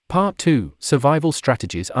Part 2: Survival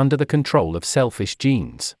Strategies Under the Control of Selfish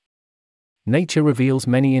Genes. Nature reveals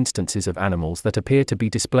many instances of animals that appear to be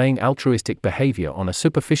displaying altruistic behavior on a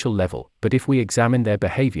superficial level, but if we examine their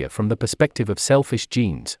behavior from the perspective of selfish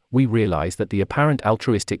genes, we realize that the apparent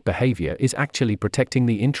altruistic behavior is actually protecting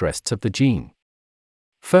the interests of the gene.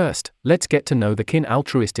 First, let's get to know the kin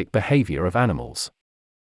altruistic behavior of animals.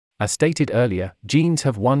 As stated earlier, genes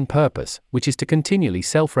have one purpose, which is to continually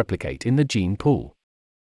self-replicate in the gene pool.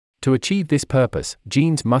 To achieve this purpose,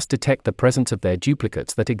 genes must detect the presence of their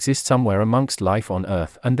duplicates that exist somewhere amongst life on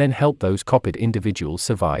Earth and then help those copied individuals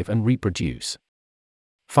survive and reproduce.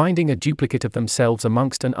 Finding a duplicate of themselves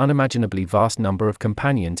amongst an unimaginably vast number of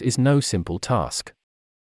companions is no simple task.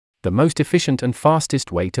 The most efficient and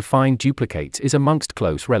fastest way to find duplicates is amongst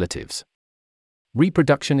close relatives.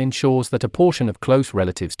 Reproduction ensures that a portion of close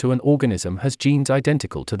relatives to an organism has genes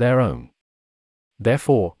identical to their own.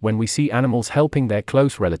 Therefore, when we see animals helping their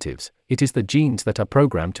close relatives, it is the genes that are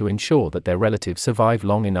programmed to ensure that their relatives survive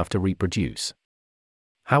long enough to reproduce.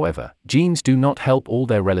 However, genes do not help all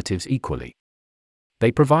their relatives equally.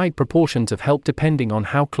 They provide proportions of help depending on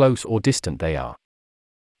how close or distant they are.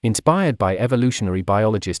 Inspired by evolutionary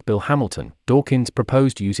biologist Bill Hamilton, Dawkins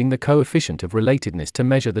proposed using the coefficient of relatedness to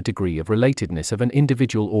measure the degree of relatedness of an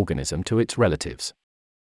individual organism to its relatives.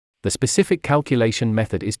 The specific calculation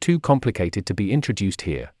method is too complicated to be introduced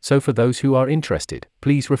here, so for those who are interested,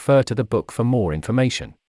 please refer to the book for more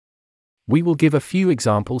information. We will give a few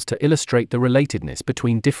examples to illustrate the relatedness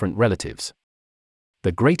between different relatives.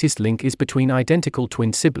 The greatest link is between identical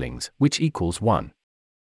twin siblings, which equals 1.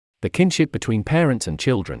 The kinship between parents and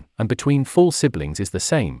children, and between full siblings is the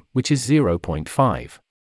same, which is 0.5.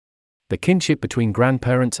 The kinship between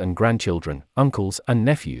grandparents and grandchildren, uncles and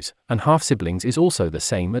nephews, and half-siblings is also the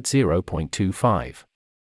same at 0.25.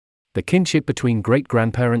 The kinship between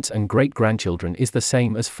great-grandparents and great-grandchildren is the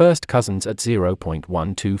same as first cousins at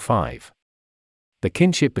 0.125. The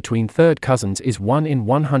kinship between third cousins is 1 in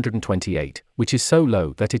 128, which is so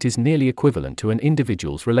low that it is nearly equivalent to an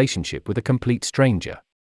individual's relationship with a complete stranger.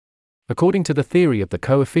 According to the theory of the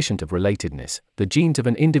coefficient of relatedness, the genes of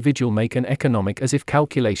an individual make an economic as if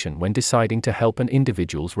calculation when deciding to help an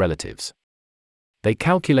individual's relatives. They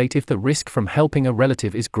calculate if the risk from helping a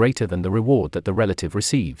relative is greater than the reward that the relative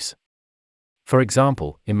receives. For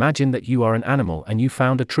example, imagine that you are an animal and you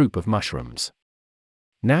found a troop of mushrooms.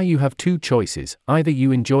 Now you have two choices: either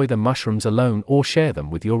you enjoy the mushrooms alone or share them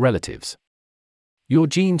with your relatives. Your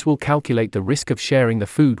genes will calculate the risk of sharing the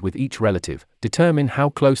food with each relative, determine how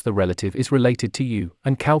close the relative is related to you,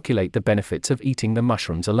 and calculate the benefits of eating the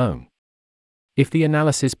mushrooms alone. If the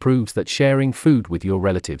analysis proves that sharing food with your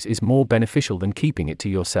relatives is more beneficial than keeping it to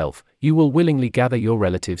yourself, you will willingly gather your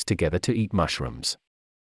relatives together to eat mushrooms.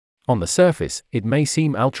 On the surface, it may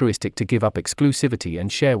seem altruistic to give up exclusivity and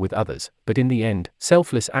share with others, but in the end,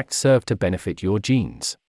 selfless acts serve to benefit your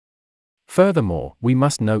genes. Furthermore, we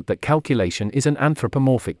must note that calculation is an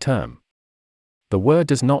anthropomorphic term. The word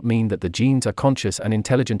does not mean that the genes are conscious and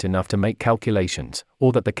intelligent enough to make calculations,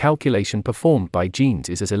 or that the calculation performed by genes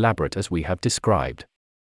is as elaborate as we have described.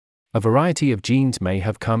 A variety of genes may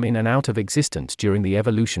have come in and out of existence during the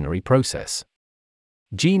evolutionary process.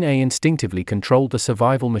 Gene A instinctively controlled the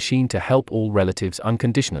survival machine to help all relatives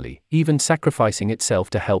unconditionally, even sacrificing itself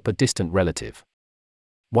to help a distant relative.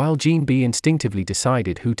 While Gene B instinctively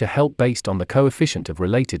decided who to help based on the coefficient of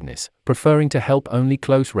relatedness, preferring to help only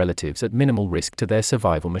close relatives at minimal risk to their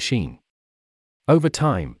survival machine. Over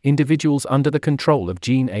time, individuals under the control of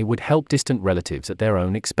Gene A would help distant relatives at their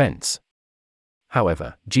own expense.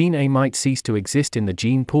 However, Gene A might cease to exist in the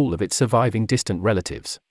gene pool of its surviving distant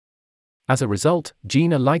relatives. As a result,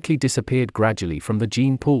 Gene A likely disappeared gradually from the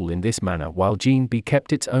gene pool in this manner, while Gene B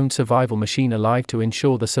kept its own survival machine alive to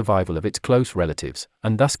ensure the survival of its close relatives,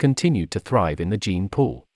 and thus continued to thrive in the gene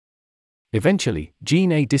pool. Eventually,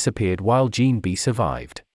 Gene A disappeared while Gene B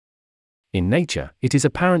survived. In nature, it is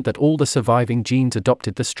apparent that all the surviving genes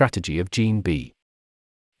adopted the strategy of Gene B.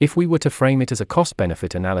 If we were to frame it as a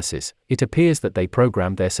cost-benefit analysis, it appears that they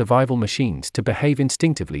programmed their survival machines to behave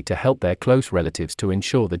instinctively to help their close relatives to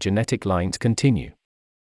ensure the genetic lines continue.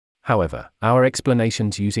 However, our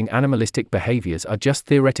explanations using animalistic behaviors are just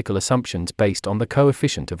theoretical assumptions based on the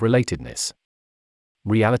coefficient of relatedness.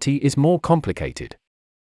 Reality is more complicated.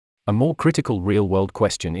 A more critical real-world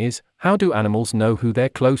question is, how do animals know who their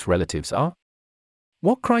close relatives are?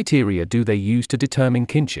 What criteria do they use to determine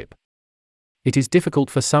kinship? It is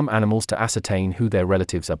difficult for some animals to ascertain who their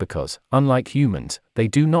relatives are because, unlike humans, they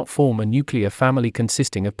do not form a nuclear family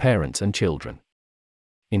consisting of parents and children.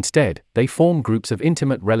 Instead, they form groups of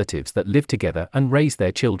intimate relatives that live together and raise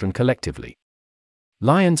their children collectively.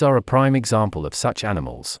 Lions are a prime example of such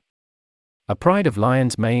animals. A pride of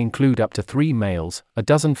lions may include up to 3 males, a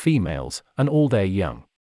dozen females, and all their young.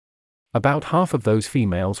 About half of those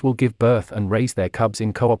females will give birth and raise their cubs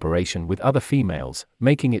in cooperation with other females,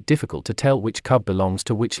 making it difficult to tell which cub belongs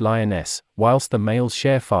to which lioness, whilst the males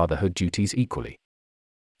share fatherhood duties equally.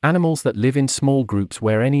 Animals that live in small groups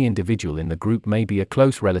where any individual in the group may be a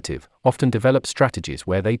close relative, often develop strategies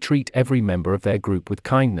where they treat every member of their group with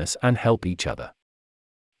kindness and help each other.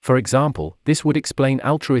 For example, this would explain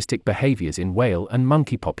altruistic behaviors in whale and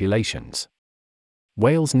monkey populations.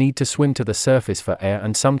 Whales need to swim to the surface for air,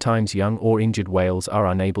 and sometimes young or injured whales are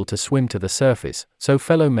unable to swim to the surface, so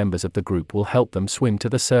fellow members of the group will help them swim to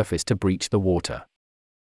the surface to breach the water.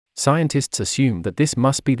 Scientists assume that this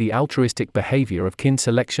must be the altruistic behavior of kin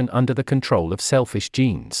selection under the control of selfish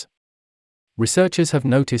genes. Researchers have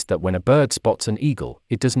noticed that when a bird spots an eagle,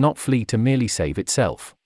 it does not flee to merely save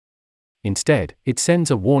itself. Instead, it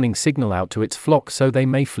sends a warning signal out to its flock so they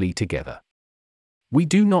may flee together. We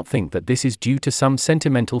do not think that this is due to some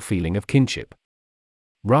sentimental feeling of kinship.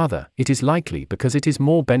 Rather, it is likely because it is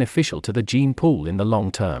more beneficial to the gene pool in the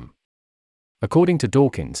long term. According to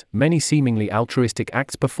Dawkins, many seemingly altruistic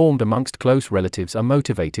acts performed amongst close relatives are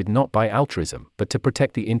motivated not by altruism but to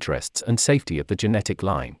protect the interests and safety of the genetic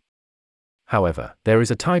line. However, there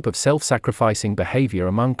is a type of self-sacrificing behavior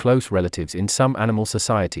among close relatives in some animal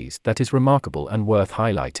societies that is remarkable and worth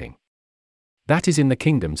highlighting. That is in the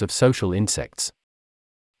kingdoms of social insects.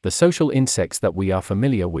 The social insects that we are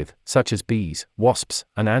familiar with, such as bees, wasps,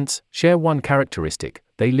 and ants, share one characteristic: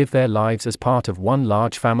 they live their lives as part of one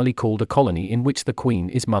large family called a colony in which the queen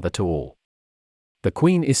is mother to all. The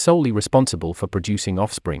queen is solely responsible for producing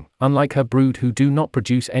offspring, unlike her brood who do not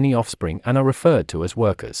produce any offspring and are referred to as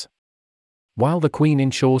workers. While the queen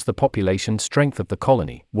ensures the population strength of the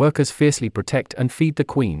colony, workers fiercely protect and feed the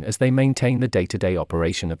queen as they maintain the day-to-day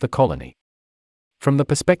operation of the colony. From the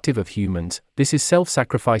perspective of humans, this is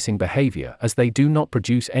self-sacrificing behavior as they do not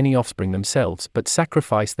produce any offspring themselves but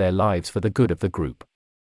sacrifice their lives for the good of the group.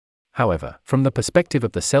 However, from the perspective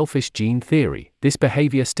of the selfish gene theory, this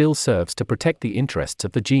behavior still serves to protect the interests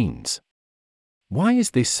of the genes. Why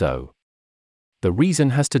is this so? The reason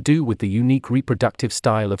has to do with the unique reproductive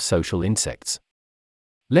style of social insects.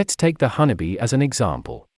 Let's take the honeybee as an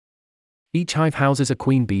example. Each hive houses a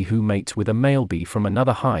queen bee who mates with a male bee from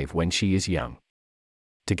another hive when she is young.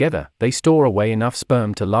 Together, they store away enough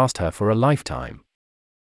sperm to last her for a lifetime.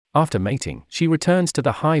 After mating, she returns to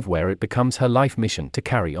the hive where it becomes her life mission to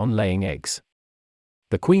carry on laying eggs.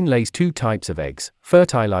 The queen lays 2 types of eggs: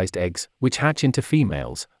 fertilized eggs, which hatch into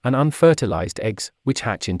females, and unfertilized eggs, which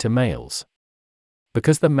hatch into males.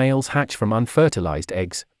 Because the males hatch from unfertilized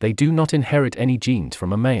eggs, they do not inherit any genes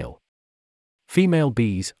from a male. Female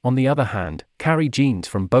bees, on the other hand, carry genes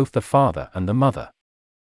from both the father and the mother.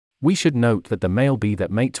 We should note that the male bee that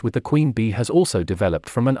mates with the queen bee has also developed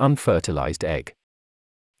from an unfertilized egg.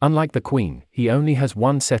 Unlike the queen, he only has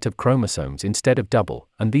 1 set of chromosomes instead of double,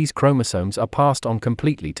 and these chromosomes are passed on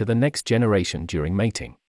completely to the next generation during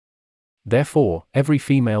mating. Therefore, every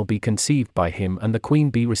female bee conceived by him and the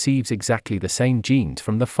queen bee receives exactly the same genes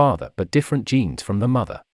from the father but different genes from the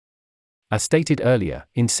mother. As stated earlier,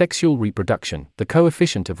 in sexual reproduction, the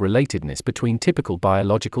coefficient of relatedness between typical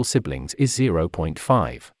biological siblings is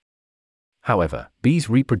 0.5. However, bees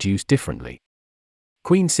reproduce differently.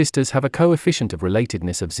 Queen sisters have a coefficient of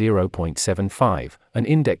relatedness of 0.75, an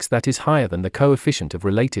index that is higher than the coefficient of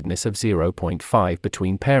relatedness of 0.5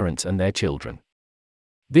 between parents and their children.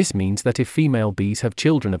 This means that if female bees have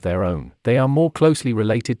children of their own, they are more closely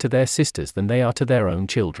related to their sisters than they are to their own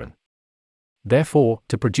children. Therefore,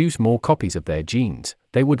 to produce more copies of their genes,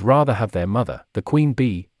 they would rather have their mother, the queen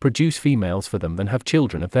bee, produce females for them than have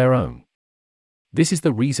children of their own. This is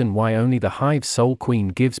the reason why only the hive's sole queen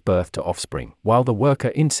gives birth to offspring, while the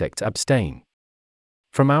worker insects abstain.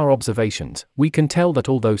 From our observations, we can tell that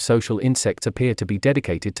although social insects appear to be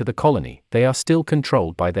dedicated to the colony, they are still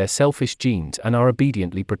controlled by their selfish genes and are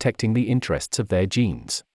obediently protecting the interests of their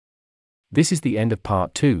genes. This is the end of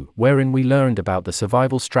part 2, wherein we learned about the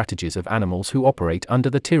survival strategies of animals who operate under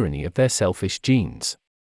the tyranny of their selfish genes.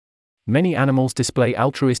 Many animals display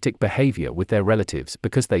altruistic behavior with their relatives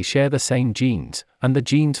because they share the same genes, and the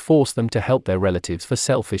genes force them to help their relatives for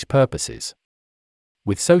selfish purposes.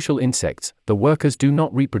 With social insects, the workers do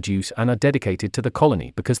not reproduce and are dedicated to the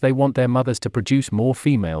colony because they want their mothers to produce more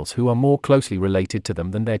females who are more closely related to them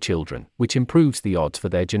than their children, which improves the odds for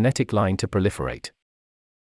their genetic line to proliferate.